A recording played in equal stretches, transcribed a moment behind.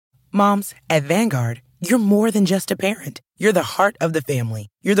Moms, at Vanguard, you're more than just a parent. You're the heart of the family.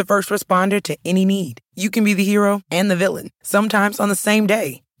 You're the first responder to any need. You can be the hero and the villain, sometimes on the same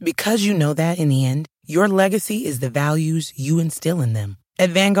day. Because you know that in the end, your legacy is the values you instill in them. At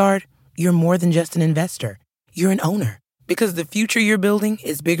Vanguard, you're more than just an investor. You're an owner. Because the future you're building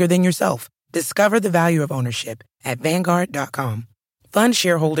is bigger than yourself. Discover the value of ownership at Vanguard.com. Fund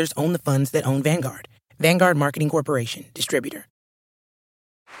shareholders own the funds that own Vanguard. Vanguard Marketing Corporation, distributor.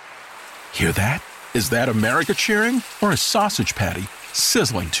 Hear that? Is that America cheering or a sausage patty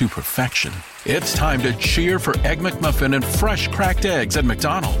sizzling to perfection? It's time to cheer for Egg McMuffin and fresh cracked eggs at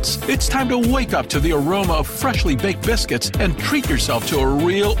McDonald's. It's time to wake up to the aroma of freshly baked biscuits and treat yourself to a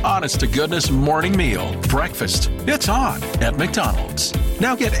real honest-to-goodness morning meal. Breakfast, it's on at McDonald's.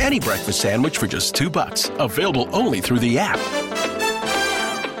 Now get any breakfast sandwich for just $2. Available only through the app.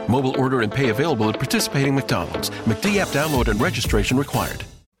 Mobile order and pay available at participating McDonald's. McD app download and registration required.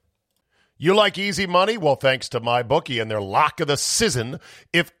 You like easy money? Well, thanks to MyBookie and their lock of the season,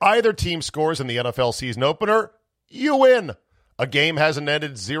 if either team scores in the NFL season opener, you win. A game hasn't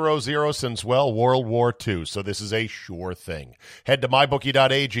ended 0-0 since, well, World War II, so this is a sure thing. Head to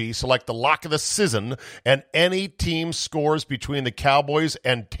mybookie.ag, select the lock of the season, and any team scores between the Cowboys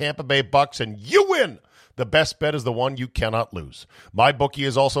and Tampa Bay Bucks, and you win. The best bet is the one you cannot lose. MyBookie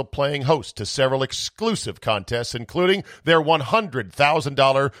is also playing host to several exclusive contests, including their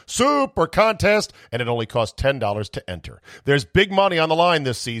 $100,000 Super Contest, and it only costs $10 to enter. There's big money on the line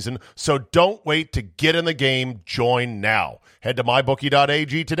this season, so don't wait to get in the game. Join now. Head to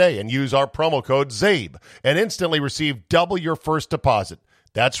mybookie.ag today and use our promo code ZABE and instantly receive double your first deposit.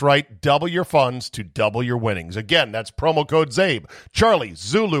 That's right, double your funds to double your winnings. Again, that's promo code ZABE, Charlie,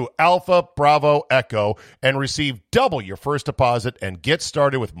 Zulu, Alpha, Bravo, Echo, and receive double your first deposit and get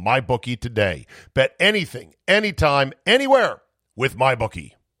started with MyBookie today. Bet anything, anytime, anywhere with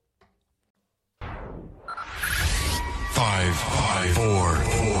MyBookie. 5, 4,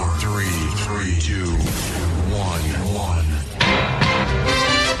 3, 2, 1.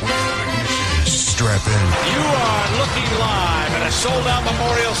 Strap in. You are looking live at a sold-out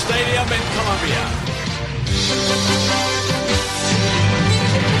Memorial Stadium in Columbia.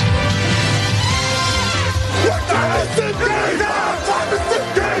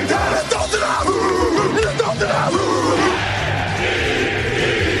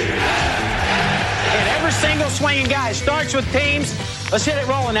 And every single swinging guy starts with teams. Let's hit it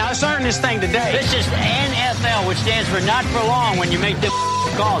rolling now. Let's earn this thing today. This is NFL, which stands for not for long when you make the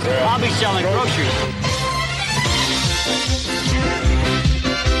calls. I'll be selling groceries.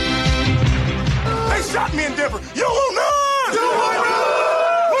 They shot me in Denver. You will not! You will not!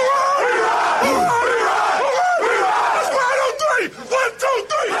 That's 1, 2, 3! 1, 2,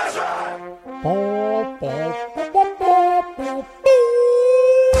 3!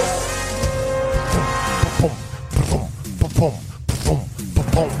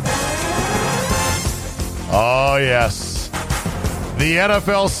 Oh, yes. The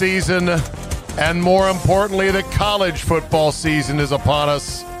NFL season, and more importantly, the college football season is upon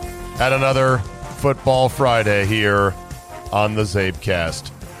us at another Football Friday here on the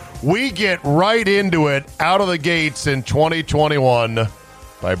Zabecast. We get right into it out of the gates in 2021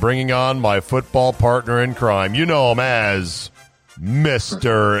 by bringing on my football partner in crime. You know him as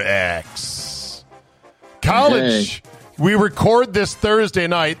Mr. X. College. Hey. We record this Thursday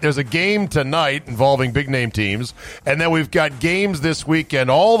night. There's a game tonight involving big-name teams, and then we've got games this weekend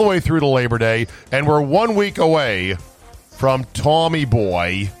all the way through to Labor Day, and we're 1 week away from Tommy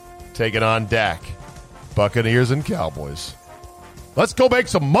Boy taking on Dak. Buccaneers and Cowboys. Let's go make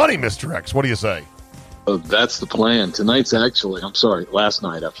some money, Mr. X. What do you say? Oh, that's the plan. Tonight's actually, last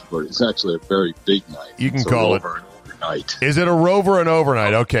night after it's actually a very big night. You can call it. An overnight. Is it a rover and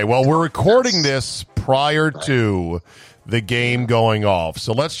overnight? Okay, well, we're recording this prior to the game going off.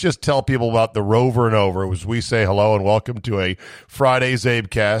 So let's just tell people about the rover and over as we say hello and welcome to a Friday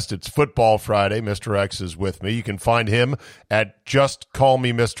Zabecast. It's Football Friday. Mr. X is with me. You can find him at Just Call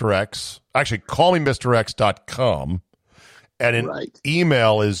Me Mr. X. Actually, callmemrx.com. And an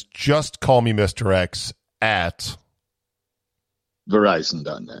email is justcallmemrx at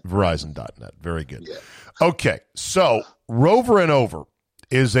Verizon.net. Verizon.net. Very good. Yeah. Okay, so rover and over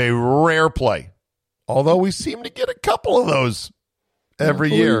is a rare play, although we seem to get a couple of those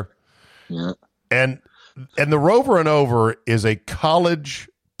every year. Yeah. And the rover and over is a college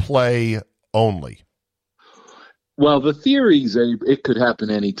play only. Well, the theory is it could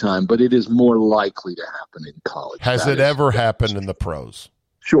happen anytime, but it is more likely to happen in college. Has it ever happened in the pros?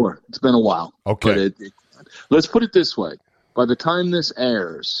 Sure. It's been a while. Okay. But let's put it this way. By the time this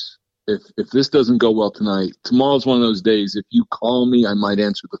airs, if this doesn't go well tonight, tomorrow's one of those days. If you call me, I might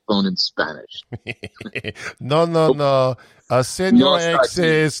answer the phone in Spanish. No. Senor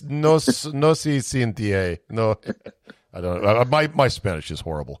X no si Cynthia. No, I don't. My Spanish is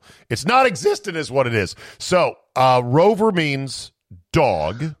horrible. It's not existent, is what it is. So Rover means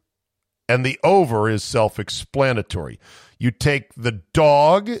dog, and the over is self-explanatory. You take the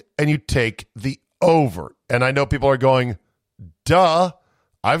dog and you take the over, and I know people are going, duh.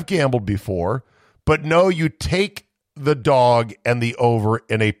 I've gambled before, but no, you take the dog and the over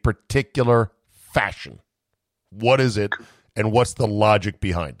in a particular fashion. What is it, and what's the logic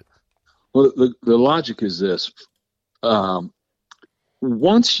behind it? Well, the logic is this.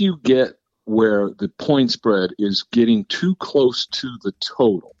 Once you get where the point spread is getting too close to the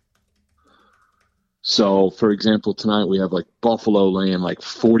total. So, for example, tonight we have like Buffalo laying like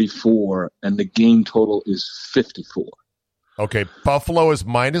 44, and the game total is 54. Okay, Buffalo is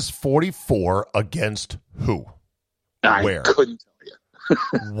minus 44 against who? Where? I couldn't tell you.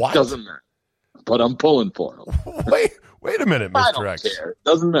 What? Doesn't matter. But I'm pulling for them. Wait a minute, Mr. I don't X. care.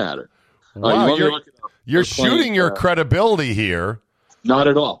 Doesn't matter. Wow, you're shooting your credibility here. Not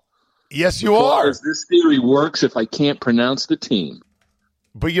at all. Yes, you are. This theory works if I can't pronounce the team.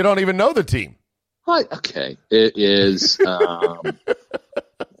 But you don't even know the team. What? Okay. It is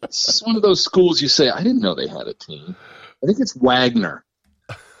it's one of those schools you say, I didn't know they had a team. I think it's Wagner.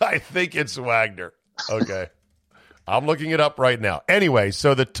 I think it's Wagner. Okay. I'm looking it up right now. Anyway,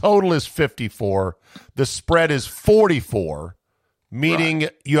 so the total is 54. The spread is 44, meaning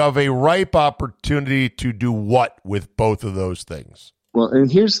you have a ripe opportunity to do what with both of those things? Well,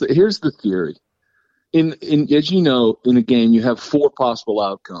 and here's the theory. In as you know, in a game you have four possible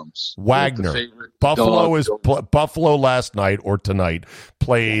outcomes. Wagner. Buffalo last night or tonight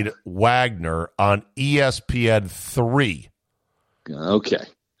played Wagner on ESPN 3. Okay.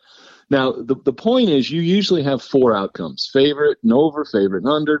 Now, the point is you usually have four outcomes: favorite and over, favorite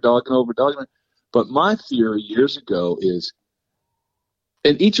and under, dog and over, dog and under. But my theory years ago is,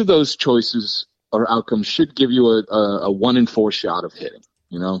 and each of those choices or outcomes should give you a 1 in 4 shot of hitting.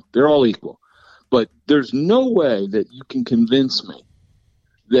 You know, they're all equal. But there's no way that you can convince me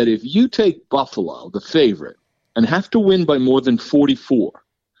that if you take Buffalo, the favorite, and have to win by more than 44,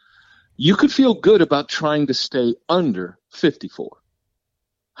 you could feel good about trying to stay under 54.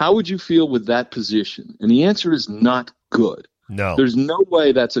 How would you feel with that position? And the answer is not good. No. There's no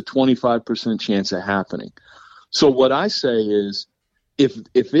way that's a 25% chance of happening. So what I say is, if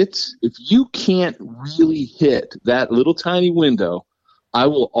you can't really hit that little tiny window, I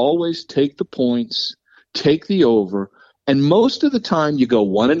will always take the points, take the over, and most of the time you go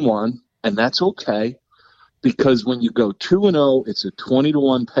 1-1, and that's okay, because when you go 2-0, it's a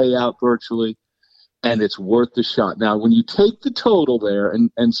 20-1 payout virtually, and it's worth the shot. Now, when you take the total there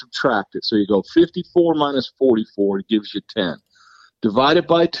and subtract it, so you go 54 minus 44, it gives you 10. Divide it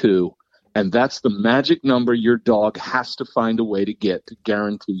by 2, and that's the magic number your dog has to find a way to get to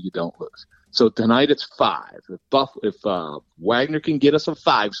guarantee you don't lose. So tonight it's 5. If Wagner can get us a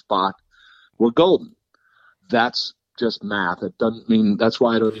 5 spot, we're golden. That's just math. It doesn't mean that's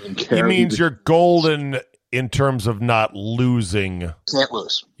why I don't even care. He means you're golden in terms of not losing. Can't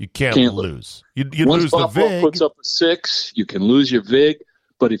lose. You can't lose. You Once lose the Buffalo VIG. puts up a 6, you can lose your VIG.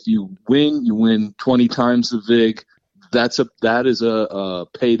 But if you win 20 times the VIG. That is a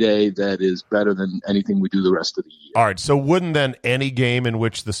payday that is better than anything we do the rest of the year. All right, so wouldn't then any game in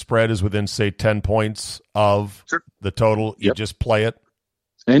which the spread is within, say, 10 points of the total, you just play it?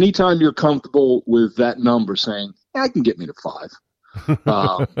 Anytime you're comfortable with that number saying, I can get me to 5.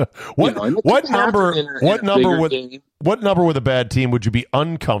 What number with a bad team would you be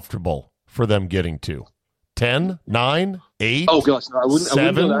uncomfortable for them getting to? 10, 9, 8, Oh, gosh, no, I wouldn't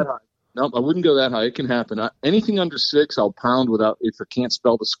 7? go that high. No, I wouldn't go that high. It can happen. Anything under 6, I'll pound without if I can't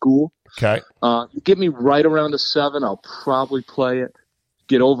spell the school. Okay. Get me right around a 7, I'll probably play it.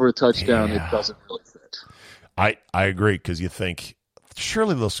 Get over a touchdown, It doesn't really fit. I agree, because you think,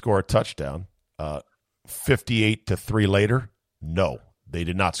 surely they'll score a touchdown. 58-3 later? No, they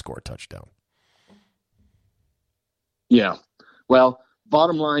did not score a touchdown. Yeah. Well,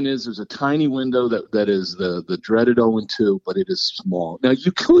 bottom line is there's a tiny window that is the dreaded 0-2, but it is small. Now,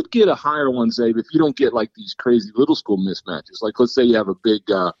 you could get a higher one, Zabe, if you don't get like these crazy little school mismatches. Like, let's say you have a Big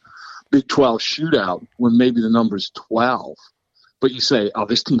 12 shootout when maybe the number's 12, but you say, oh,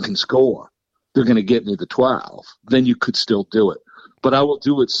 this team can score. They're going to get me the 12. Then you could still do it. But I will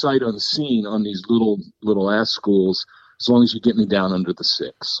do it sight unseen on these little ass schools as long as you get me down under the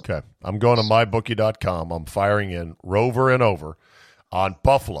 6. Okay. I'm going to mybookie.com. I'm firing in Rover and over on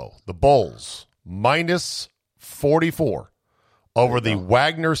Buffalo, the Bulls, minus 44 over the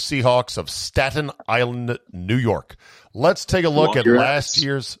Wagner Seahawks of Staten Island, New York. Let's take a look at last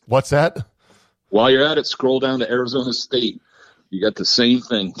year's. What's that? While you're at it, scroll down to Arizona State. You got the same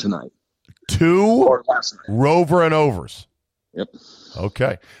thing tonight. 2 Rover and overs. Yep.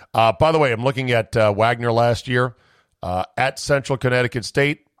 Okay. By the way, I'm looking at Wagner last year. At Central Connecticut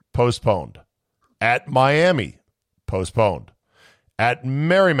State, postponed. At Miami, postponed. At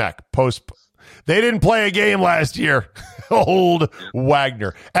Merrimack, postponed. They didn't play a game last year. Old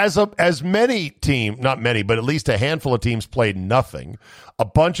Wagner. As many teams, not many, but at least a handful of teams played nothing. A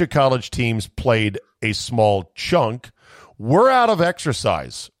bunch of college teams played a small chunk. We're out of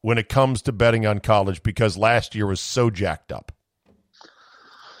exercise when it comes to betting on college because last year was so jacked up.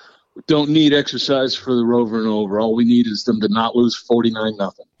 We don't need exercise for the Rover and over. All we need is them to not lose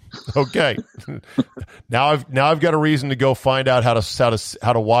 49-0. Okay. Now I've got a reason to go find out how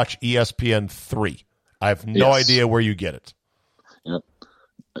to watch ESPN 3. I have no idea where you get it. Yep.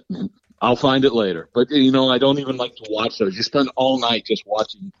 I'll find it later. But I don't even like to watch those. You spend all night just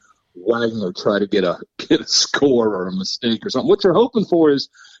watching Wagner try to get a score or a mistake or something. What you're hoping for is,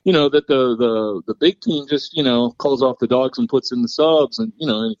 that the big team just, calls off the dogs and puts in the subs and,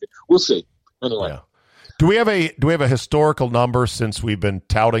 we'll see. Anyway. Yeah. Do we have a historical number since we've been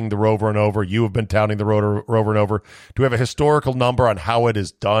touting the Rover and over? You have been touting the Rover and over. Do we have a historical number on how it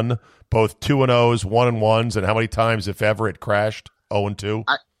is done? Both 2-0s, 1-1s, and how many times, if ever, it crashed 0-2?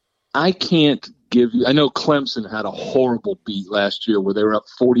 I can't give you. I know Clemson had a horrible beat last year where they were up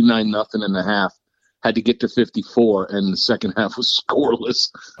 49-0 in the half, had to get to 54, and the second half was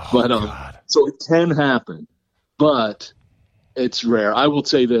scoreless. So it can happen, but it's rare. I will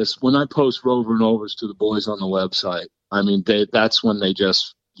say this: when I post Rover and overs to the boys on the website, I mean that's when they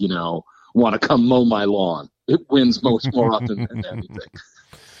just want to come mow my lawn. It wins more often than anything.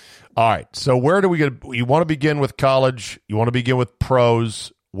 All right. So where do we get? You want to begin with college? You want to begin with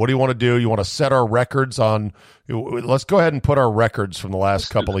pros? What do you want to do? You want to set our records on? Let's go ahead and put our records from the last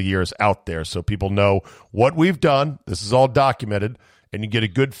couple of years out there so people know what we've done. This is all documented, and you get a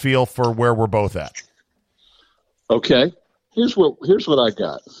good feel for where we're both at. Okay. Here's what I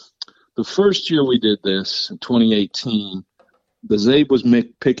got. The first year we did this, in 2018, the Zabe was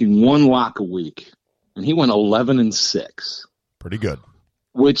picking one lock a week, and he went 11-6. Pretty good.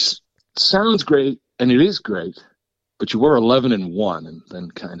 Which sounds great, and it is great. But you were 11-1, and then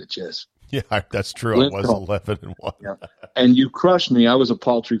kind of just that's true. I was 11-1, yeah. And you crushed me. I was a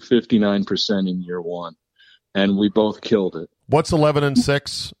paltry 59% in year one, and we both killed it. What's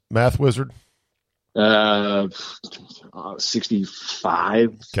 11-6, Math Wizard?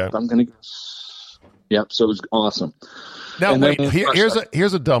 65. Okay, I'm gonna guess. Yep. So it was awesome. Now wait,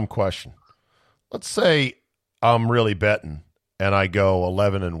 here's a dumb question. Let's say I'm really betting, and I go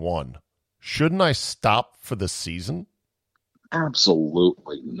 11-1. Shouldn't I stop for the season?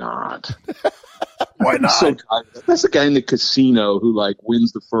 Absolutely not. Why not? That's the guy in the casino who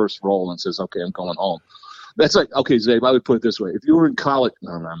wins the first roll and says, "Okay, I'm going home." That's okay, Zabe. I would put it this way: if you were in college,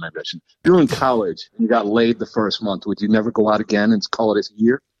 maybe I shouldn't. If you were in college and you got laid the first month, would you never go out again and call it a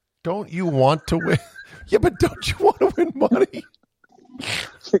year? Don't you want to win? Yeah, but don't you want to win money?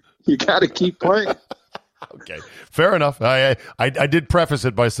 You got to keep playing. Okay, fair enough. I did preface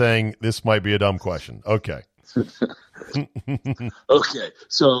it by saying this might be a dumb question. Okay. Okay,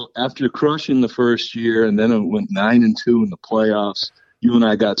 so after crushing the first year, and then it went 9-2 in the playoffs, you and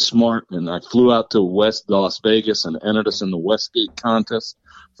I got smart, and I flew out to West Las Vegas and entered us in the Westgate contest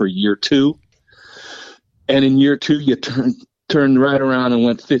for year two. And in year two, you turned right around and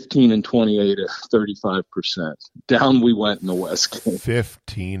went 15-28 at 35%. Down we went in the Westgate.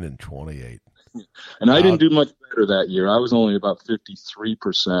 15-28. And I didn't do much better that year. I was only about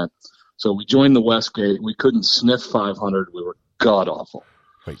 53%. So we joined the Westgate. We couldn't sniff 500. We were god-awful.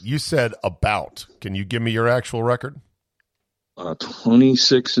 Wait, you said about. Can you give me your actual record?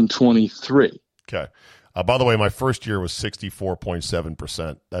 26-23. Okay. By the way, my first year was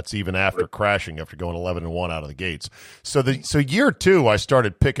 64.7%. That's even after crashing, after going 11-1 out of the gates. So year two, I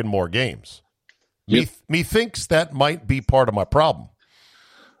started picking more games. Yep. Me thinks that might be part of my problem.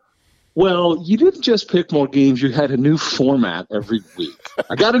 Well, you didn't just pick more games. You had a new format every week.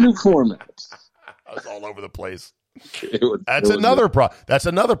 I got a new format. I was all over the place. That's another problem. That's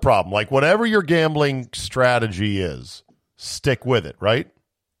another problem. Like, whatever your gambling strategy is, stick with it, right?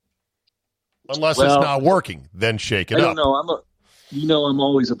 Unless it's not working, then shake it up. I don't know. I'm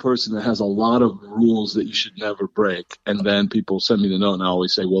always a person that has a lot of rules that you should never break. And then people send me the note, and I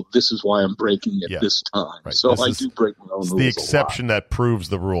always say, well, this is why I'm breaking it this time. Right. So I do break my own rules. The exception that proves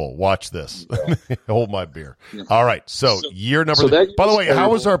the rule. Watch this. Yeah. Hold my beer. Yeah. All right. So year number. By the way,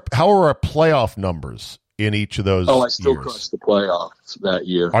 how are our playoff numbers in each of those I still years? crushed the playoffs that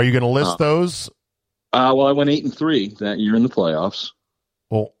year. Are you going to list those? Well, I went 8-3 that year in the playoffs.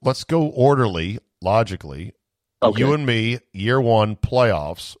 Well, let's go orderly, logically. Okay. You and me, year one,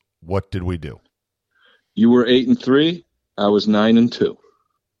 playoffs, what did we do? You were 8-3. I was 9-2.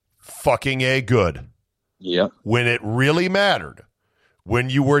 Fucking A, good. Yep. When it really mattered, when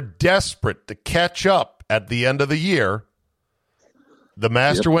you were desperate to catch up at the end of the year, the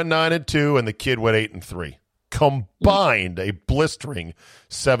master went 9-2 and the kid went 8-3. Combined a blistering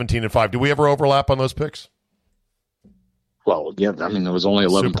 17-5. Do we ever overlap on those picks? Well, again, I mean, there was only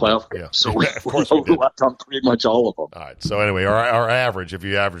 11 playoff games, so we of course we did. overlapped on pretty much all of them. All right. So anyway, our average, if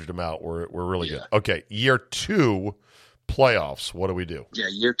you averaged them out, we're really good. Okay, year two playoffs. What do we do? Yeah,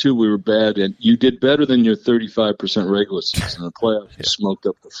 year two we were bad, and you did better than your 35% regular season. In the playoffs, you smoked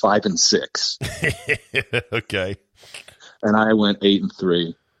up to 5-6. Okay. And I went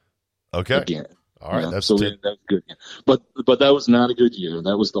 8-3. Okay. Again. All right. That's that was good. But that was not a good year.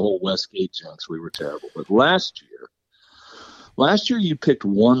 That was the whole Westgate jinx. We were terrible. But last year you picked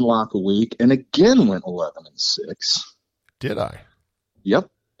one lock a week and again went 11-6. Did I? Yep.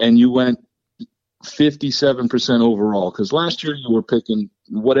 And you went 57% overall, because last year you were picking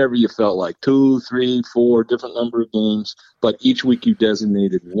whatever you felt like, 2, 3, 4 different number of games, but each week you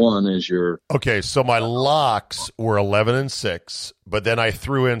designated one as your. Okay, so my locks were 11-6, but then I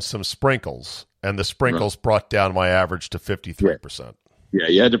threw in some sprinkles, and the sprinkles brought down my average to 53%. Yeah,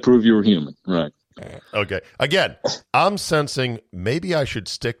 you had to prove you were human, right? Okay. Again, I'm sensing maybe I should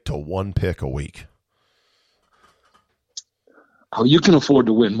stick to one pick a week. Oh, you can afford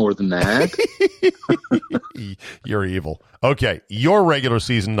to win more than that. You're evil. Okay, your regular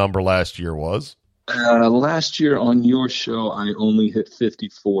season number last year was? Last year on your show, I only hit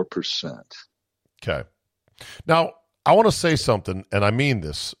 54%. Okay. Now, I want to say something, and I mean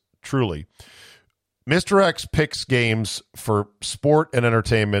this truly. Mr. X picks games for sport and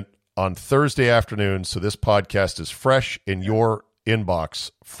entertainment on Thursday afternoon, so this podcast is fresh in your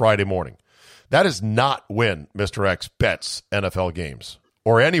inbox Friday morning. That is not when Mr. X bets NFL games,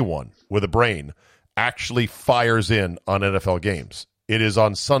 or anyone with a brain actually fires in on NFL games. It is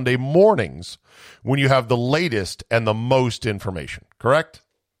on Sunday mornings when you have the latest and the most information, correct?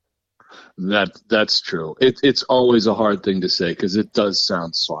 That's true. It's always a hard thing to say because it does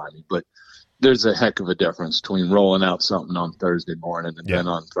sound slimy, but there's a heck of a difference between rolling out something on Thursday morning and then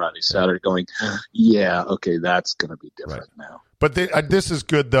on Friday, Saturday going, okay, that's going to be different now. But this is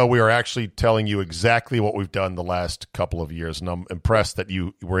good, though. We are actually telling you exactly what we've done the last couple of years, and I'm impressed that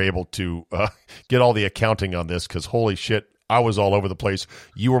you were able to get all the accounting on this because, holy shit, I was all over the place.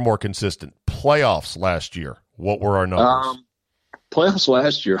 You were more consistent. Playoffs last year, what were our numbers? Playoffs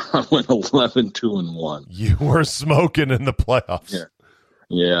last year, I went 11-2-1. You were smoking in the playoffs.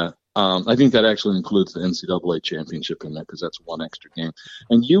 Yeah. I think that actually includes the NCAA championship in that because that's one extra game.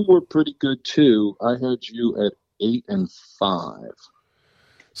 And you were pretty good, too. I had you at 8-5.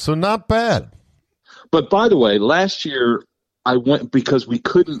 So not bad. But by the way, last year I went because we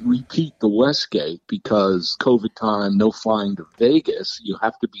couldn't repeat the Westgate because COVID time, no flying to Vegas. You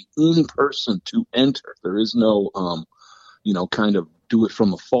have to be in person to enter. There is no, kind of do it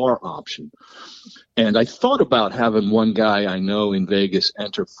from afar option. And I thought about having one guy I know in Vegas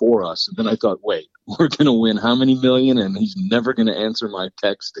enter for us. And then I thought, wait, we're going to win how many million? And he's never going to answer my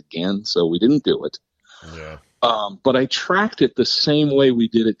text again. So we didn't do it. Yeah. But I tracked it the same way we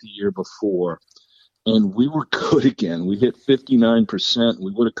did it the year before, and we were good again. We hit 59%.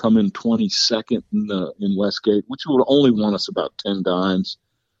 We would have come in 22nd in Westgate, which would have only won us about 10 dimes.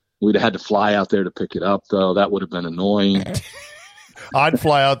 We'd have had to fly out there to pick it up, though. That would have been annoying. I'd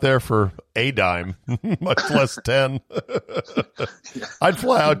fly out there for a dime, much less 10. I'd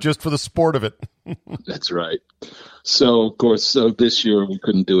fly out just for the sport of it. That's right. So, of course, this year we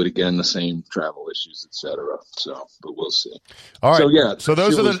couldn't do it again, the same travel issues, et cetera. So, but we'll see. All right. So, yeah. So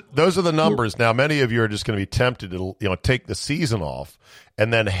those are the numbers. Now, many of you are just going to be tempted to, take the season off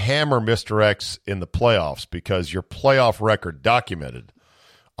and then hammer Mr. X in the playoffs because your playoff record documented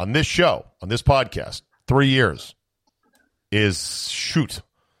on this show, on this podcast, 3 years is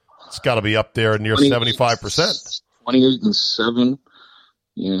it's got to be up there near 75%. 28-7.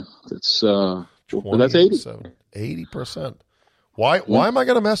 Yeah, that's 80. 80%. Why am I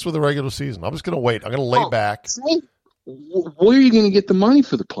going to mess with the regular season? I'm just going to wait. I'm going to lay back. Where are you going to get the money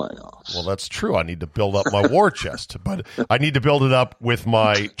for the playoffs? Well, that's true. I need to build up my war chest, but I need to build it up with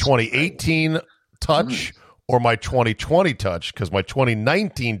my 2018 touch or my 2020 touch because my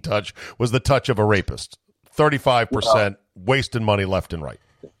 2019 touch was the touch of a rapist. 35% wasting money left and right.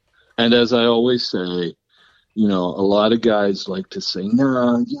 And as I always say, a lot of guys like to say, no,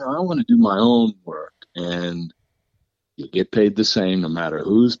 I want to do my own work. and you get paid the same no matter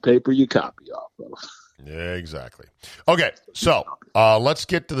whose paper you copy off of. Yeah, exactly. Okay, so let's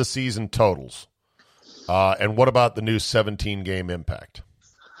get to the season totals. And what about the new 17-game impact?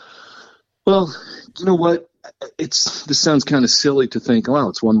 Well, you know what? This sounds kind of silly to think, oh,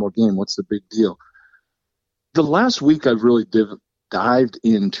 it's one more game. What's the big deal? The last week I've really dived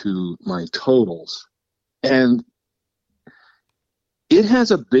into my totals, and it has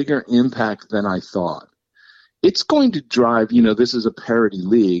a bigger impact than I thought. It's going to drive, this is a parity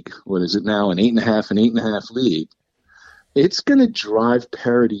league. What is it now? An 8.5 league. It's going to drive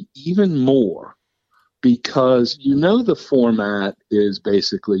parity even more because, the format is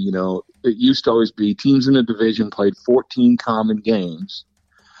basically, it used to always be teams in a division played 14 common games.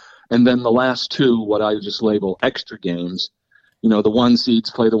 And then the last two, what I just label extra games, the 1 seeds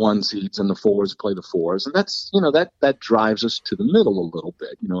play the 1 seeds and the 4s play the 4s. And that's, that drives us to the middle a little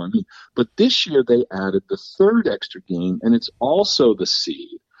bit, you know what I mean? But this year they added the third extra game, and it's also the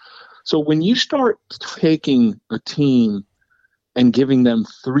seed. So when you start taking a team and giving them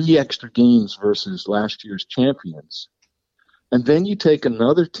 3 extra games versus last year's champions, and then you take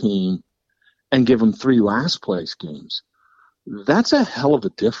another team and give them 3 last place games, that's a hell of a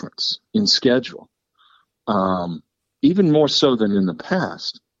difference in schedule. Even more so than in the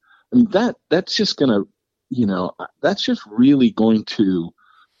past. I mean, that's just going to, that's just really going to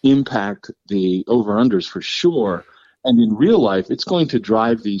impact the over-unders for sure. And in real life, it's going to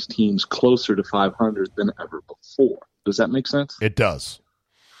drive these teams closer to 500 than ever before. Does that make sense? It does.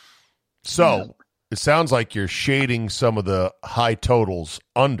 So It sounds like you're shading some of the high totals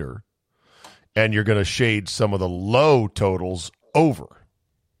under, and you're going to shade some of the low totals over.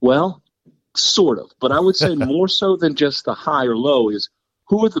 Well, sort of. But I would say more so than just the high or low is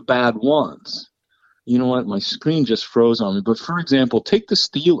who are the bad ones? You know what? My screen just froze on me. But, for example, take the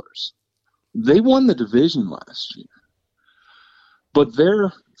Steelers. They won the division last year. But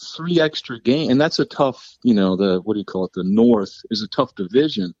their 3 extra games, and that's a tough, the North is a tough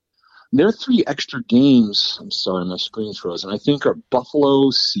division. Their 3 extra games, I'm sorry, my screen's frozen, I think are Buffalo,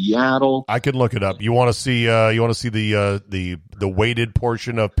 Seattle. I can look it up. You want to see the weighted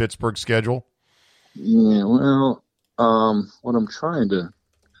portion of Pittsburgh's schedule? Yeah, well, what I'm trying to,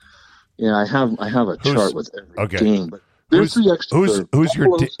 I have a chart with every game, but there's 3 extra.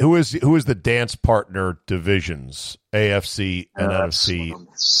 Who is the dance partner divisions, AFC and NFC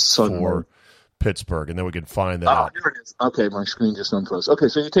for Pittsburgh, and then we can find that out. Here it is. Okay, my screen just unfroze. Okay,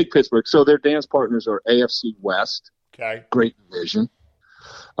 so you take Pittsburgh. So their dance partners are AFC West. Okay. Great division.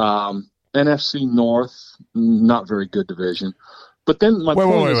 NFC North, not very good division. But then my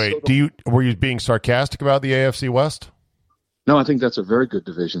point is, were you being sarcastic about the AFC West? No, I think that's a very good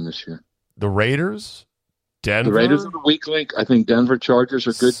division this year. The Raiders? Denver? The Raiders are the weak link. I think Denver Chargers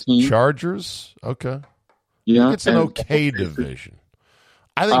are a good team. Chargers? Okay. Yeah. It's an okay division.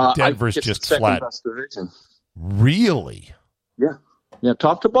 I think Denver's just flat. Really? Yeah,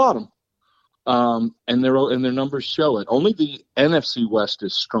 top to bottom. And their numbers show it. Only the NFC West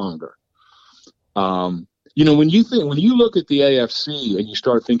is stronger. When you look at the AFC and you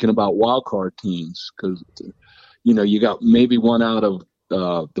start thinking about wild card teams, because you got maybe one out of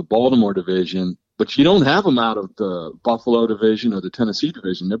the Baltimore division, but you don't have them out of the Buffalo division or the Tennessee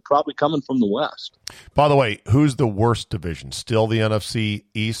division. They're probably coming from the West. By the way, who's the worst division? Still the NFC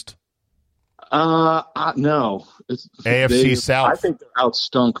East? No. AFC South? I think they're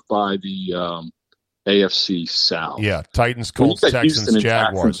outstunk by the AFC South. Yeah, Titans, Colts, Texans,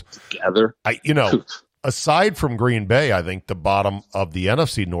 Jaguars. Together. Aside from Green Bay, I think the bottom of the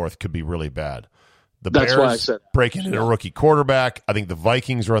NFC North could be really bad. That's why I said breaking in a rookie quarterback. I think the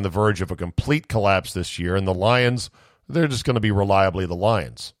Vikings are on the verge of a complete collapse this year, and the Lions, they're just going to be reliably the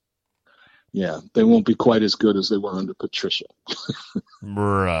Lions. Yeah, they won't be quite as good as they were under Patricia.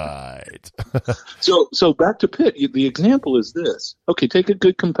 Right. So back to Pitt. The example is this. Okay, take a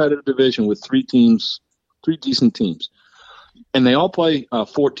good competitive division with 3 teams, 3 decent teams, and they all play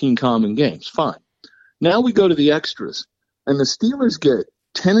 14 common games. Fine. Now we go to the extras, and the Steelers get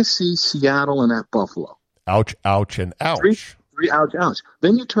Tennessee, Seattle, and at Buffalo. Ouch, ouch, and ouch. 3 ouch, ouch.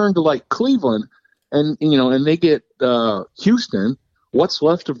 Then you turn to like Cleveland, and they get Houston. What's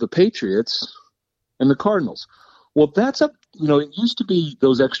left of the Patriots and the Cardinals? Well, that's it used to be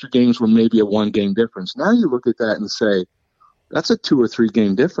those extra games were maybe a 1-game difference. Now you look at that and say that's a 2 or 3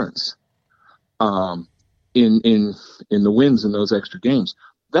 game difference in the wins in those extra games.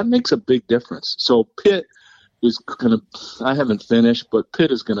 That makes a big difference. So Pitt is going to – I haven't finished, but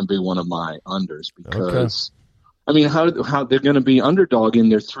Pitt is going to be one of my unders because I mean, how they're going to be underdog in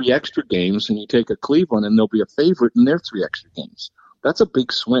their 3 extra games, and you take a Cleveland and they'll be a favorite in their 3 extra games. That's a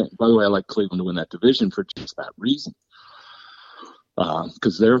big swing. By the way, I like Cleveland to win that division for just that reason.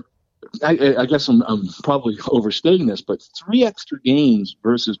 Because I guess I'm probably overstating this, but 3 extra games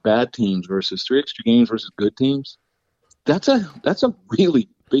versus bad teams versus 3 extra games versus good teams, that's a really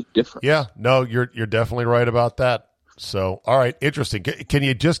big difference. Yeah, no, you're definitely right about that. So, all right, interesting. Can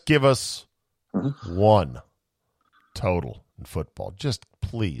you just give us one total in football? Just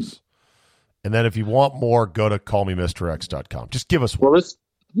please. And then if you want more, go to callmemrx.com. Just give us one. Well, let's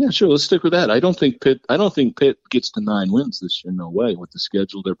stick with that. I don't think Pitt gets to 9 wins this year. No way with the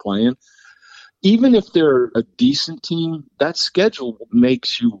schedule they're playing. Even if they're a decent team, that schedule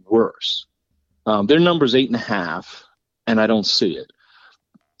makes you worse. Their number's 8.5, and I don't see it.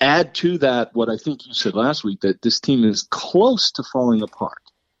 Add to that what I think you said last week, that this team is close to falling apart.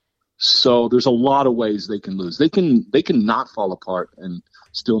 So there's a lot of ways they can lose. They can not fall apart and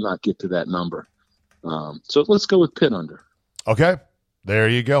still not get to that number. So let's go with Pitt under. Okay, there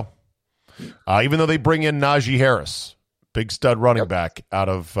you go. Even though they bring in Najee Harris, big stud running back out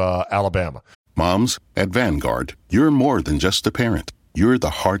of Alabama. Moms, at Vanguard, you're more than just a parent. You're the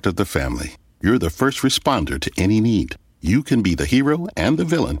heart of the family. You're the first responder to any need. You can be the hero and the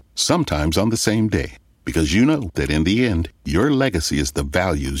villain, sometimes on the same day, because you know that in the end, your legacy is the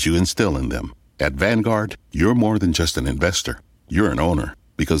values you instill in them. At Vanguard, you're more than just an investor. You're an owner,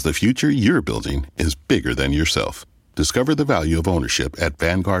 because the future you're building is bigger than yourself. Discover the value of ownership at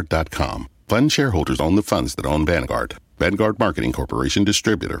Vanguard.com. Fund shareholders own the funds that own Vanguard. Vanguard Marketing Corporation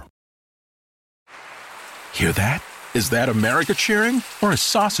Distributor. Hear that? Is that America cheering or a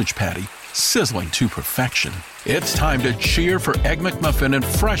sausage patty sizzling to perfection? It's time to cheer for Egg McMuffin and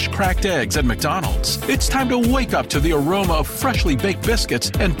fresh cracked eggs at McDonald's. It's time to wake up to the aroma of freshly baked biscuits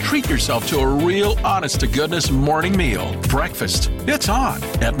and treat yourself to a real honest-to-goodness morning meal. Breakfast, it's on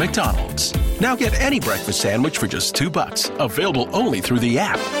at McDonald's. Now get any breakfast sandwich for just $2. Available only through the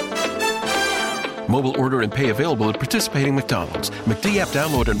app. Mobile order and pay available at participating McDonald's. McD app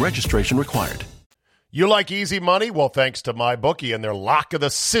download and registration required. You like easy money? Well, thanks to MyBookie and their lock of the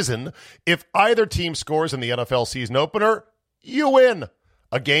season. If either team scores in the NFL season opener, you win.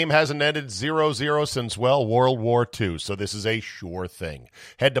 A game hasn't ended 0-0 since, well, World War II, so this is a sure thing.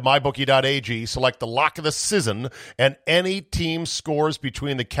 Head to mybookie.ag, select the lock of the season, and any team scores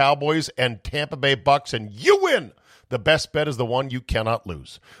between the Cowboys and Tampa Bay Bucks, and you win. The best bet is the one you cannot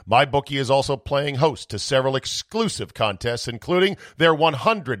lose. MyBookie is also playing host to several exclusive contests, including their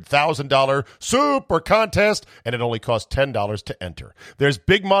 $100,000 Super Contest, and it only costs $10 to enter. There's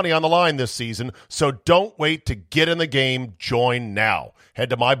big money on the line this season, so don't wait to get in the game. Join now. Head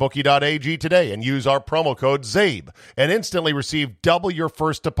to mybookie.ag today and use our promo code ZABE and instantly receive double your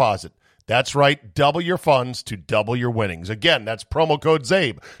first deposit. That's right, double your funds to double your winnings. Again, that's promo code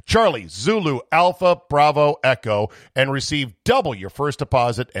ZABE, Charlie, Zulu, Alpha, Bravo, Echo, and receive double your first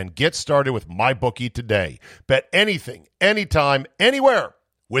deposit and get started with MyBookie today. Bet anything, anytime, anywhere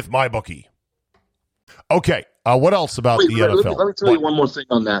with MyBookie. Okay, what else about the NFL? Let me tell you one more thing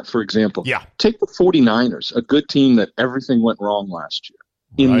on that, for example. Yeah. Take the 49ers, a good team that everything went wrong last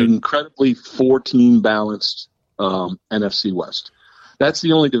year, in an incredibly 4-team balanced NFC West. That's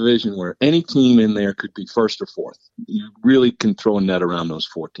the only division where any team in there could be first or fourth. You really can throw a net around those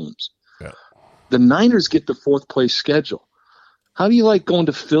 4 teams. Yeah. The Niners get the 4th place schedule. How do you like going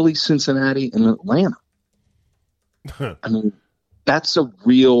to Philly, Cincinnati, and Atlanta? I mean, that's a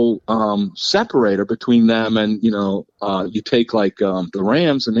real separator between them and, you take like the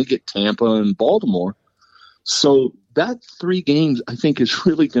Rams and they get Tampa and Baltimore. So that 3 games, I think, is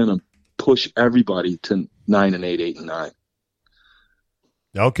really going to push everybody to 9-8, 8-9.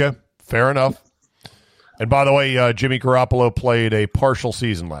 Okay, fair enough. And by the way, Jimmy Garoppolo played a partial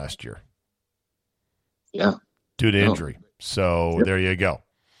season last year. Yeah. Due to injury. So There you go.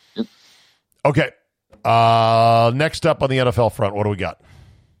 Yep. Okay. Next up on the NFL front, what do we got?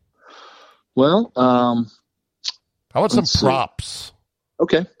 Well, how about some props?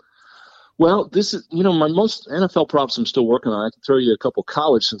 Okay. Well, this is, my most NFL props I'm still working on. I can throw you a couple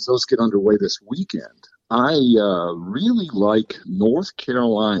college since those get underway this weekend. I really like North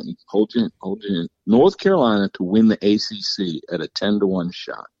Carolina. Hold you in. North Carolina to win the ACC at a 10-1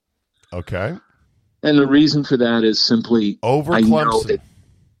 shot. Okay. And the reason for that is simply over Clemson.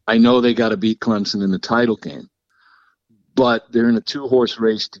 I know they got to beat Clemson in the title game, but they're in a 2-horse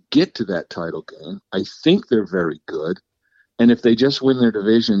race to get to that title game. I think they're very good, and if they just win their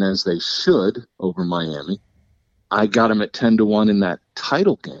division as they should over Miami, I got them at 10-1 in that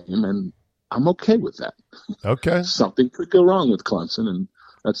title game, and I'm okay with that. Okay. Something could go wrong with Clemson, and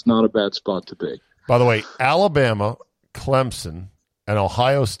that's not a bad spot to be. By the way, Alabama, Clemson, and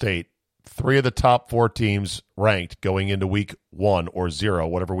Ohio State 3 of the top 4 teams ranked going into week 1 or 0,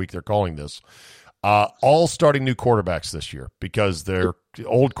 whatever week they're calling this, all starting new quarterbacks this year because their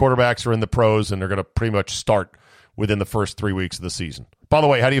old quarterbacks are in the pros and they're going to pretty much start within the first 3 weeks of the season. By the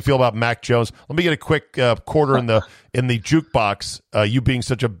way, how do you feel about Mac Jones? Let me get a quick quarter in the jukebox, you being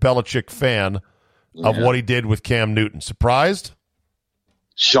such a Belichick fan of what he did with Cam Newton. Surprised?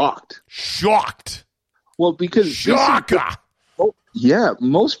 Shocked. Well, because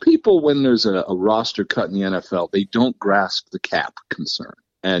most people, when there's a roster cut in the NFL, they don't grasp the cap concern.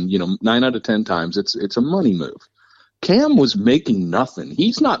 And, 9 out of 10 times it's a money move. Cam was making nothing.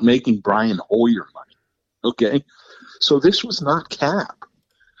 He's not making Brian Hoyer money. Okay? So this was not cap.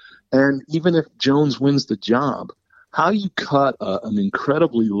 And even if Jones wins the job, how you cut an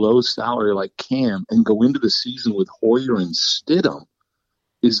incredibly low salary like Cam and go into the season with Hoyer and Stidham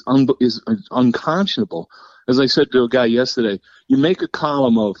is unconscionable. As I said to a guy yesterday, you make a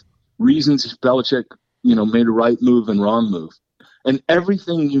column of reasons Belichick, made a right move and wrong move. And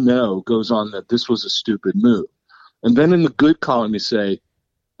everything goes on that this was a stupid move. And then in the good column you say,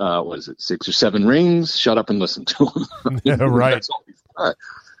 6 or 7 rings? Shut up and listen to him. Yeah, right. That's all he's got.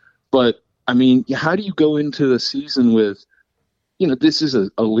 But, how do you go into the season with, this is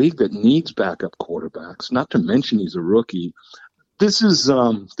a league that needs backup quarterbacks, not to mention he's a rookie. This is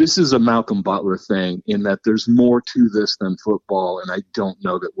a Malcolm Butler thing in that there's more to this than football, and I don't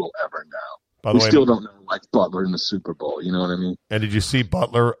know that we'll ever know. We still don't know like Butler in the Super Bowl, you know what I mean? And did you see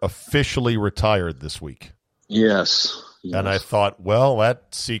Butler officially retired this week? Yes. And I thought, well,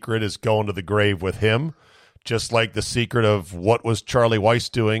 that secret is going to the grave with him, just like the secret of what was Charlie Weiss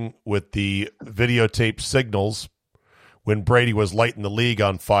doing with the videotape signals when Brady was lighting the league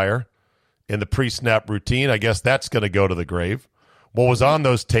on fire in the pre-snap routine. I guess that's going to go to the grave. What was on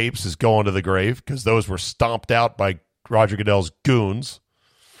those tapes is going to the grave because those were stomped out by Roger Goodell's goons.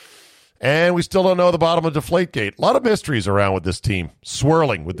 And we still don't know the bottom of Deflategate. A lot of mysteries around with this team,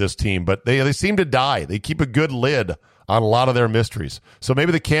 swirling with this team, but they seem to die. They keep a good lid on a lot of their mysteries. So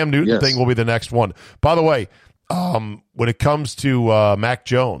maybe the Cam Newton thing will be the next one. By the way, when it comes to Mac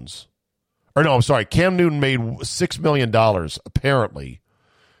Jones, Cam Newton made $6 million apparently,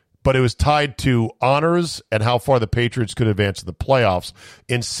 but it was tied to honors and how far the Patriots could advance to the playoffs.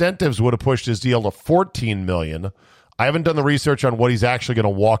 Incentives would have pushed his deal to $14 million. I haven't done the research on what he's actually going to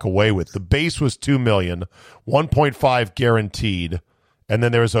walk away with. The base was $2 million, 1.5 guaranteed, and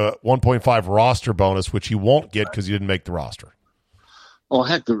then there's a 1.5 roster bonus, which he won't get because he didn't make the roster. Oh,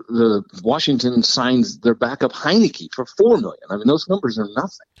 heck, the Washington signs their backup Heineke for $4 million. I mean, those numbers are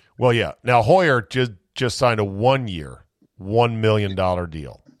nothing. Well, yeah. Now, Hoyer just signed a 1-year, $1 million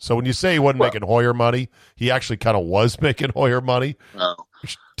deal. So when you say he wasn't making Hoyer money, he actually kind of was making Hoyer money.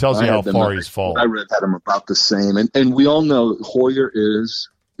 Which tells you how far he's fallen. I read them about the same. And we all know Hoyer is,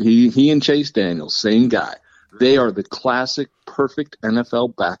 he and Chase Daniels, same guy. They are the classic, perfect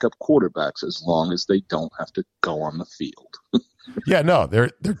NFL backup quarterbacks as long as they don't have to go on the field. Yeah, no,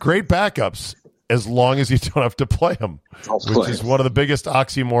 they're great backups as long as you don't have to play them, which is one of the biggest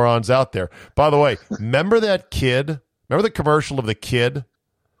oxymorons out there. By the way, remember that kid? Remember the commercial of the kid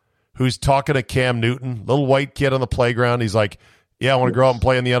who's talking to Cam Newton, little white kid on the playground? He's like, yeah, I want to grow up and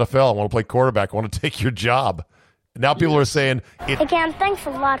play in the NFL. I want to play quarterback. I want to take your job. And now people are saying... Hey, Cam, thanks a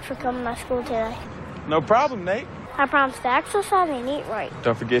lot for coming to my school today. No problem, Nate. I promise to exercise and eat right.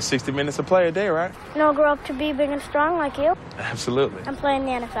 Don't forget 60 minutes of play a day, right? And I'll grow up to be big and strong like you. Absolutely. And play in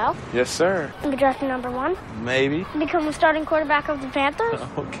the NFL. Yes, sir. And be drafted number 1. Maybe. And become the starting quarterback of the Panthers.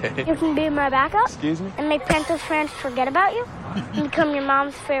 Okay. You can be my backup. Excuse me? And make Panthers fans forget about you. And become your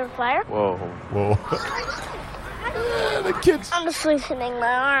mom's favorite player. Whoa. The kids. I'm just loosening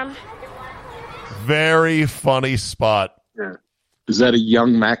my arm. Very funny spot. Yeah. Is that a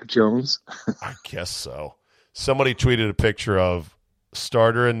young Mac Jones? I guess so. Somebody tweeted a picture of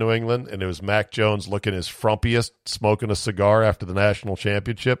starter in New England, and it was Mac Jones looking his frumpiest, smoking a cigar after the national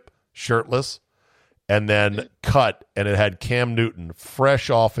championship, shirtless, and then cut, and it had Cam Newton fresh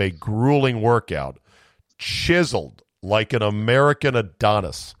off a grueling workout, chiseled like an American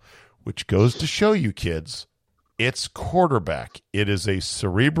Adonis, which goes to show you, kids, it's quarterback. It is a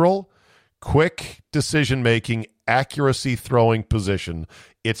cerebral, quick decision-making, accuracy throwing position.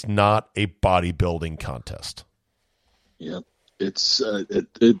 It's not a bodybuilding contest. Yep. It's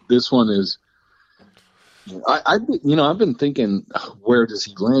this one is. I've been thinking, where does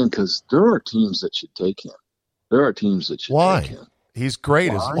he land? Because there are teams that should take him. Why? Take him. He's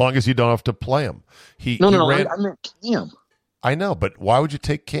great as long as you don't have to play him. I meant Cam. I know, but why would you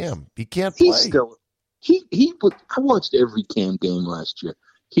take Cam? He can't play. I watched every Cam game last year.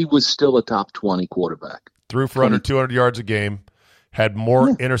 He was still a top 20 quarterback. Threw for under 200 yards a game. had more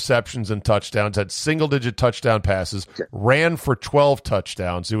interceptions than touchdowns, had single-digit touchdown passes, ran for 12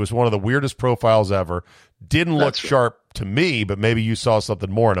 touchdowns. It was one of the weirdest profiles ever. Didn't look sharp to me, but maybe you saw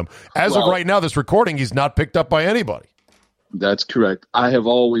something more in him. As of right now, this recording, he's not picked up by anybody. That's correct. I have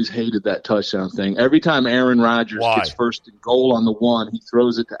always hated that touchdown thing. Every time Aaron Rodgers gets first and goal on the 1, he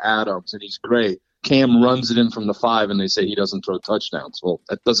throws it to Adams, and he's great. Cam runs it in from the 5, and they say he doesn't throw touchdowns. Well,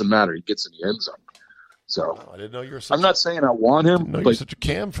 that doesn't matter. He gets in the end zone. So I didn't know you were. I'm not saying I want him. You're such a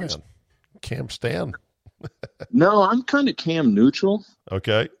Cam fan. Cam Stan. No, I'm kind of Cam neutral.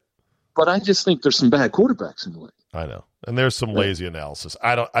 Okay. But I just think there's some bad quarterbacks in the league. I know. And there's some lazy analysis.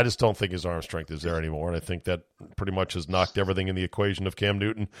 I just don't think his arm strength is there anymore, and I think that pretty much has knocked everything in the equation of Cam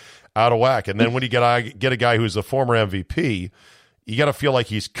Newton out of whack. And then when you get a guy who's a former MVP, you got to feel like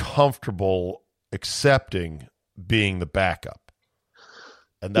he's comfortable accepting being the backup.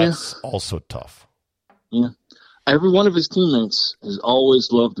 And that's also tough. Yeah. Every one of his teammates has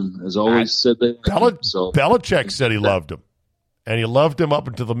always loved him, has always said that. Belichick said he loved him. And he loved him up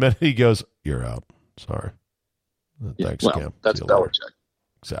until the minute he goes, "You're out. Sorry." Thanks, Cam. That's Belichick.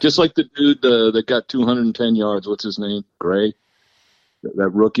 Exactly. Just like the dude that got 210 yards. What's his name? Gray. That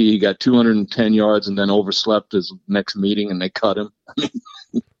rookie, he got 210 yards and then overslept his next meeting, and they cut him. Do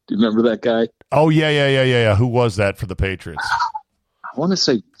you remember that guy? Oh, yeah. Who was that for the Patriots? I want to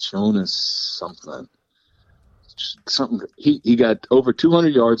say Jonas something. He got over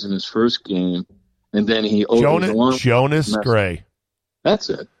 200 yards in his first game, and then Jonas Gray.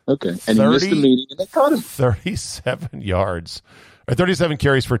 That's it. Okay. And he missed the meeting, and they cut him. 37 yards. Or 37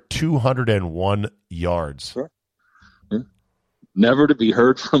 carries for 201 yards. Sure. Yeah. Never to be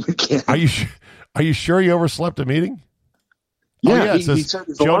heard from again. Are you sure he overslept a meeting? Yeah, he said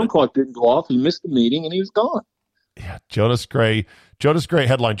his alarm clock didn't go off. He missed the meeting, and he was gone. Yeah, Jonas Gray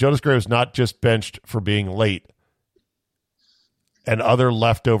headline. Jonas Gray was not just benched for being late and other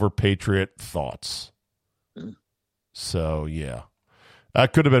leftover Patriot thoughts. So, yeah.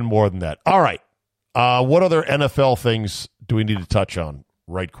 That could have been more than that. All right. What other NFL things do we need to touch on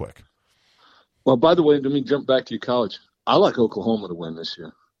right quick? Well, by the way, let me jump back to your college. I like Oklahoma to win this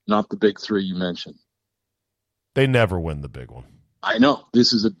year, not the big three you mentioned. They never win the big one. I know.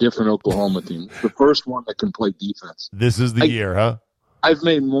 This is a different Oklahoma team. The first one that can play defense. This is the year, huh? I've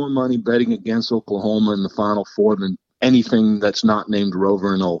made more money betting against Oklahoma in the Final Four than anything that's not named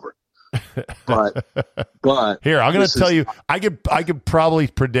Rover and Over. But here, I'm going to tell you, I could probably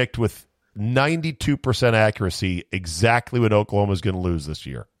predict with 92% accuracy exactly what Oklahoma is going to lose this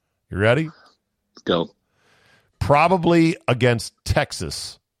year. You ready? Let's go. Probably against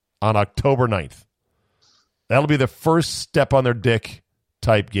Texas on October 9th. That'll be the first step on their dick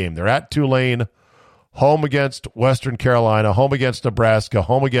type game. They're at Tulane, home against Western Carolina, home against Nebraska,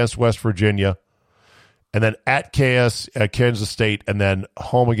 home against West Virginia, and then at Kansas State, and then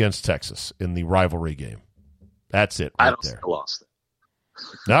home against Texas in the rivalry game. That's it. I don't think they lost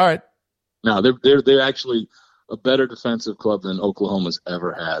it. All right. No, they're actually a better defensive club than Oklahoma's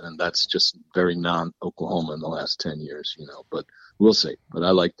ever had, and that's just very non-Oklahoma in the last 10 years, But we'll see. But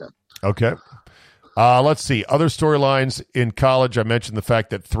I like them. Okay. Let's see. Other storylines in college. I mentioned the fact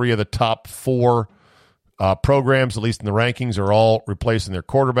that 3 of the top 4 programs, at least in the rankings, are all replacing their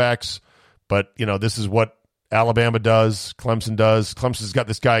quarterbacks. But, this is what Alabama does, Clemson does. Clemson's got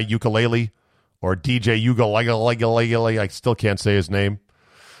this guy, Ukulele, or DJ Ukulele. I still can't say his name.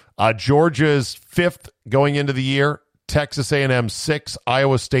 Georgia's 5th going into the year. Texas A&M 6.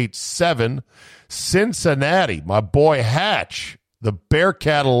 Iowa State 7. Cincinnati, my boy Hatch, the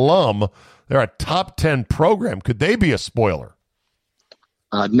Bearcat alum, they're a top 10 program. Could they be a spoiler?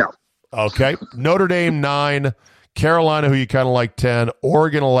 No. Okay. Notre Dame 9. Carolina, who you kind of like, 10.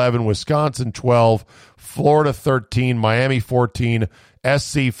 Oregon 11. Wisconsin 12. Florida 13. Miami 14.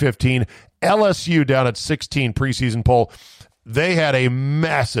 SC 15. LSU down at 16 preseason poll. They had a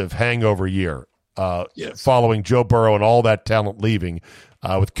massive hangover year following Joe Burrow and all that talent leaving,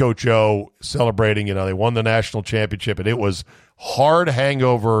 with Coach O celebrating. They won the national championship, and it was hard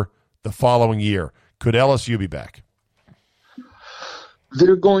hangover the following year. Could LSU be back?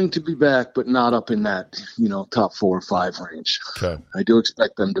 They're going to be back, but not up in that, top 4 or 5 range. Okay. I do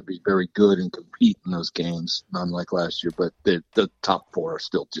expect them to be very good and compete in those games, unlike last year, but the top 4 are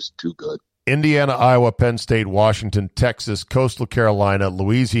still just too good. Indiana, Iowa, Penn State, Washington, Texas, Coastal Carolina,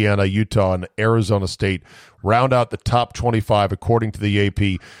 Louisiana, Utah, and Arizona State round out the top 25 according to the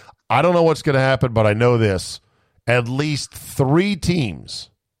AP. I don't know what's going to happen, but I know this. At least 3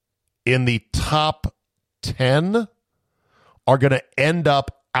 teams in the top 10 are going to end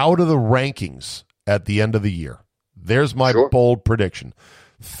up out of the rankings at the end of the year. There's my bold prediction.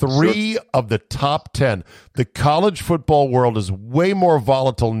 3 of the top 10. The college football world is way more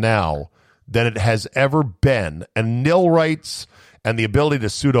volatile now than it has ever been. And nil rights and the ability to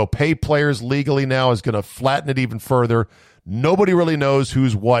pseudo-pay players legally now is going to flatten it even further. Nobody really knows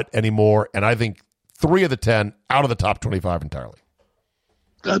who's what anymore. And I think 3 of the 10 out of the top 25 entirely.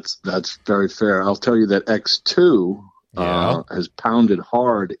 That's very fair. I'll tell you that X2 has pounded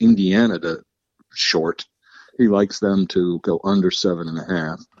hard Indiana to short. He likes them to go under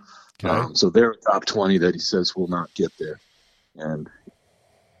 7.5. Okay. So they're a top 20 that he says will not get there. And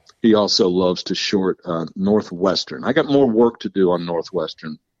he also loves to short Northwestern. I got more work to do on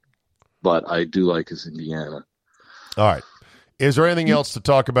Northwestern, but I do like his Indiana. All right. Is there anything else to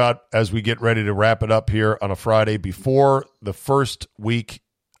talk about as we get ready to wrap it up here on a Friday before the first week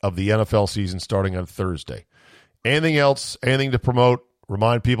of the NFL season starting on Thursday? Anything else? Anything to promote?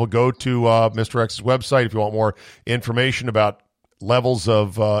 Remind people, go to Mr. X's website if you want more information about levels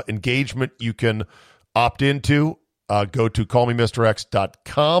of engagement you can opt into. Go to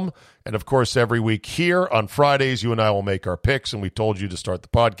callmemrx.com. And, of course, every week here on Fridays, you and I will make our picks, and we told you to start the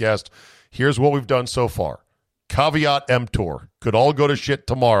podcast. Here's what we've done so far. Caveat emptor. Could all go to shit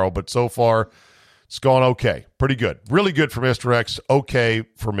tomorrow, but so far it's gone okay. Pretty good. Really good for Mr. X. Okay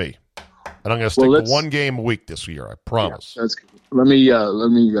for me. And I'm going to stick to one game a week this year, I promise. Yeah, that's good. Let me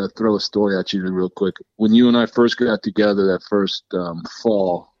throw a story at you real quick. When you and I first got together that first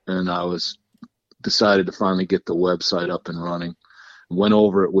fall, and I was decided to finally get the website up and running, went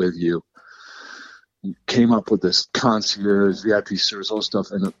over it with you, came up with this concierge, VIP service, all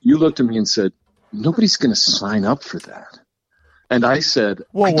stuff, and you looked at me and said, nobody's going to sign up for that. And I said,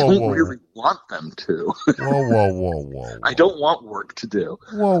 I don't really want them to. Whoa. I don't want work to do.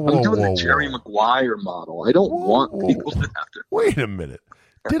 I'm doing the Jerry Maguire model. I don't want people to have to. Wait a minute.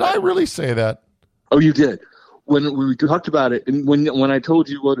 Did I really say that? Oh, you did. When we talked about it, and when I told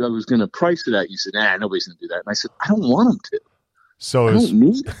you what I was going to price it at, you said, nobody's going to do that. And I said, I don't want them to. So I don't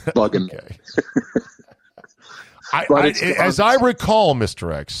need bugging. As I recall,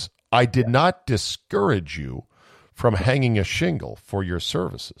 Mr. X, I did not discourage you from hanging a shingle for your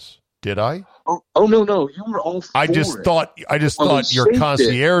services, did I? Oh no, you were all for I just thought your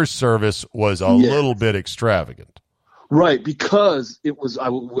concierge service was a little bit extravagant, right? Because it was I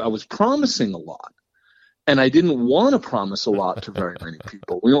was promising a lot, and I didn't want to promise a lot to very many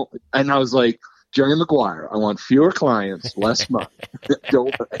people. And I was like, Jerry Maguire, I want fewer clients, less money.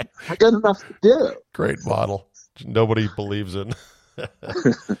 I got enough to do. Great model. Nobody believes in.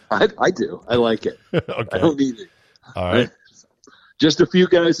 I do. I like it. Okay. I don't need it. All right. Just a few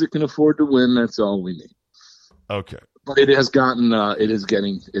guys that can afford to win. That's all we need. Okay. But it has gotten. It's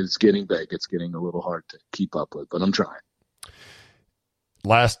getting big. It's getting a little hard to keep up with, but I'm trying.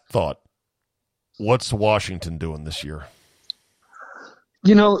 Last thought. What's Washington doing this year?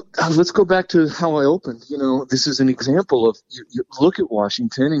 Let's go back to how I opened. This is an example of you look at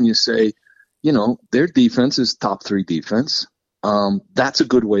Washington and you say, their defense is top 3 defense. That's a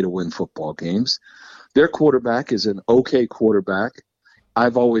good way to win football games. Their quarterback is an okay quarterback.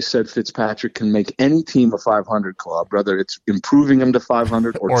 I've always said Fitzpatrick can make any team a 500 club, whether it's improving them to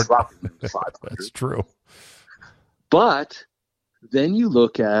 500 or dropping them to 500. That's true. But then you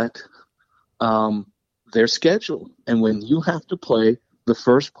look at their schedule, and when you have to play the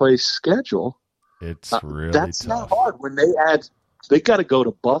first place schedule, it's really that's tough. not hard. When they got to go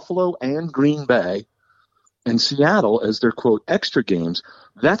to Buffalo and Green Bay and Seattle as their, quote, extra games.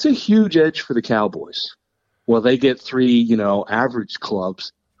 That's a huge edge for the Cowboys. Well, they get 3, average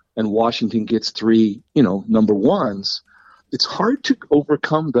clubs, and Washington gets 3, number ones. It's hard to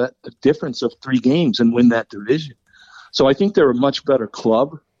overcome the difference of 3 games and win that division. So I think they're a much better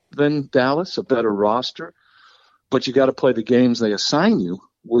club than Dallas, a better roster. But you got to play the games they assign you,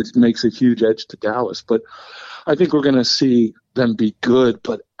 which makes a huge edge to Dallas. But I think we're going to see them be good,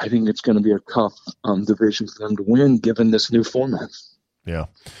 but I think it's going to be a tough division for them to win given this new format. Yeah.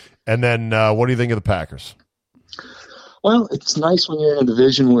 And then what do you think of the Packers? Well, it's nice when you're in a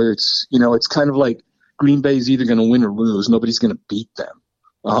division where it's, it's kind of like Green Bay's either going to win or lose. Nobody's going to beat them.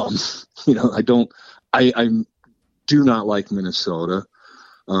 I do not like Minnesota.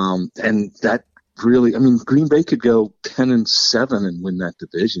 And that really, Green Bay could go 10-7 and win that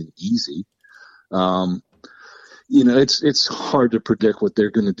division easy. It's hard to predict what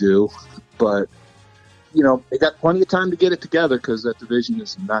they're going to do, but they got plenty of time to get it together because that division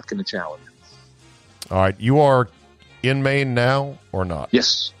is not going to challenge them. All right, you are in Maine now or not?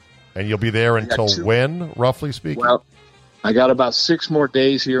 Yes. And you'll be there until when, roughly speaking? Well, I got about 6 more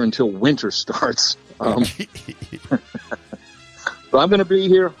days here until winter starts. But I'm going to be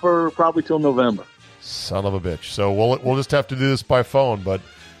here for probably till November. Son of a bitch. So we'll just have to do this by phone, but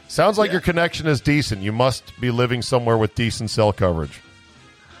sounds like your connection is decent. You must be living somewhere with decent cell coverage.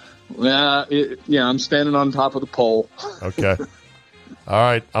 I'm standing on top of the pole. Okay. All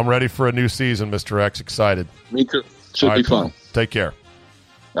right. I'm ready for a new season, Mr. X. Excited. Me too. Should be fun. Take care.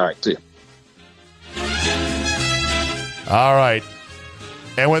 All right. See you. All right.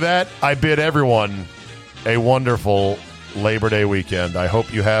 And with that, I bid everyone a wonderful Labor Day weekend. I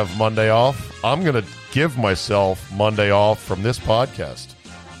hope you have Monday off. I'm going to give myself Monday off from this podcast.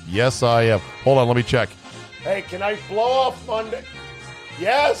 Yes, I am. Hold on, let me check. Hey, can I blow off Monday?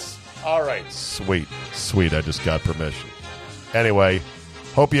 Yes? All right. Sweet. I just got permission. Anyway,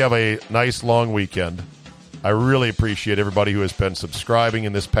 hope you have a nice long weekend. I really appreciate everybody who has been subscribing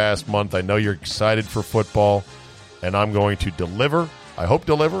in this past month. I know you're excited for football, and I'm going to deliver. I hope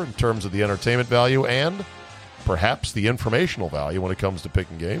deliver in terms of the entertainment value and perhaps the informational value when it comes to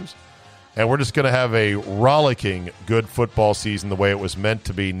picking games. And we're just going to have a rollicking good football season the way it was meant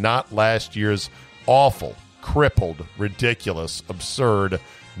to be, not last year's awful, crippled, ridiculous, absurd,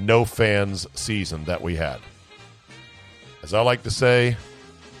 no fans season that we had. As I like to say,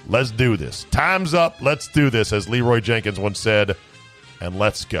 let's do this. Time's up. Let's do this, as Leroy Jenkins once said, and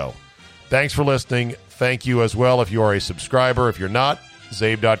let's go. Thanks for listening. Thank you as well if you are a subscriber. If you're not,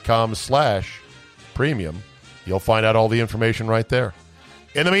 zabe.com/premium. You'll find out all the information right there.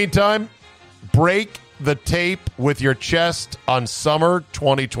 In the meantime, break the tape with your chest on summer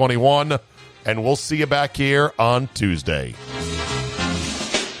 2021, and we'll see you back here on Tuesday.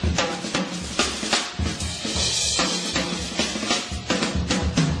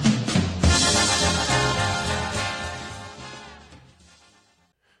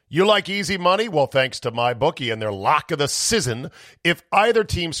 You like easy money? Well, thanks to MyBookie and their lock of the season. If either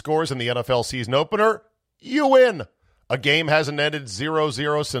team scores in the NFL season opener, you win. A game hasn't ended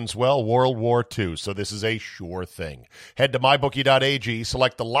 0-0 since, well, World War II, so this is a sure thing. Head to mybookie.ag,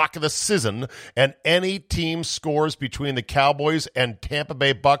 select the lock of the season, and any team scores between the Cowboys and Tampa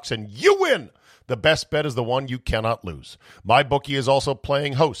Bay Bucks, and you win. The best bet is the one you cannot lose. MyBookie is also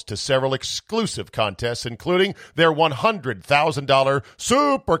playing host to several exclusive contests, including their $100,000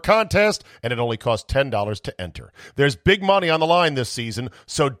 Super Contest, and it only costs $10 to enter. There's big money on the line this season,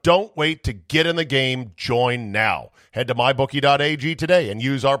 so don't wait to get in the game. Join now. Head to mybookie.ag today and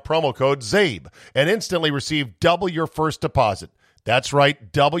use our promo code ZABE and instantly receive double your first deposit. That's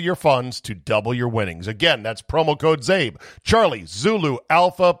right, double your funds to double your winnings. Again, that's promo code ZABE, Charlie, Zulu,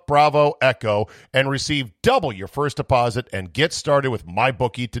 Alpha, Bravo, Echo, and receive double your first deposit and get started with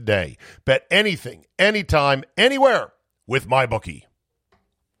MyBookie today. Bet anything, anytime, anywhere with MyBookie.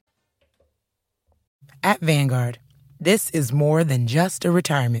 At Vanguard, this is more than just a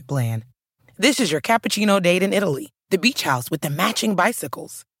retirement plan. This is your cappuccino date in Italy, the beach house with the matching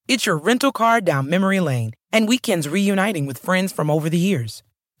bicycles. It's your rental car down memory lane and weekends reuniting with friends from over the years.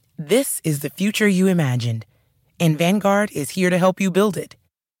 This is the future you imagined, and Vanguard is here to help you build it.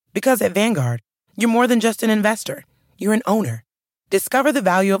 Because at Vanguard, you're more than just an investor. You're an owner. Discover the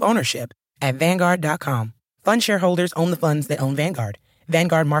value of ownership at Vanguard.com. Fund shareholders own the funds that own Vanguard.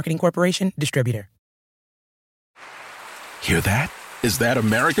 Vanguard Marketing Corporation, distributor. Hear that? Is that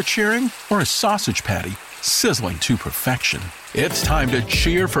America cheering or a sausage patty sizzling to perfection? It's time to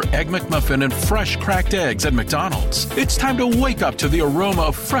cheer for Egg McMuffin and fresh cracked eggs at McDonald's. It's time to wake up to the aroma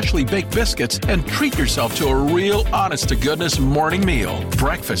of freshly baked biscuits and treat yourself to a real honest-to-goodness morning meal.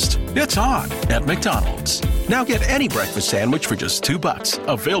 Breakfast, it's on at McDonald's. Now get any breakfast sandwich for just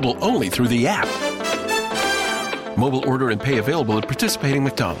 $2. Available only through the app. Mobile order and pay available at participating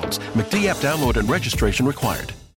McDonald's. McD app download and registration required.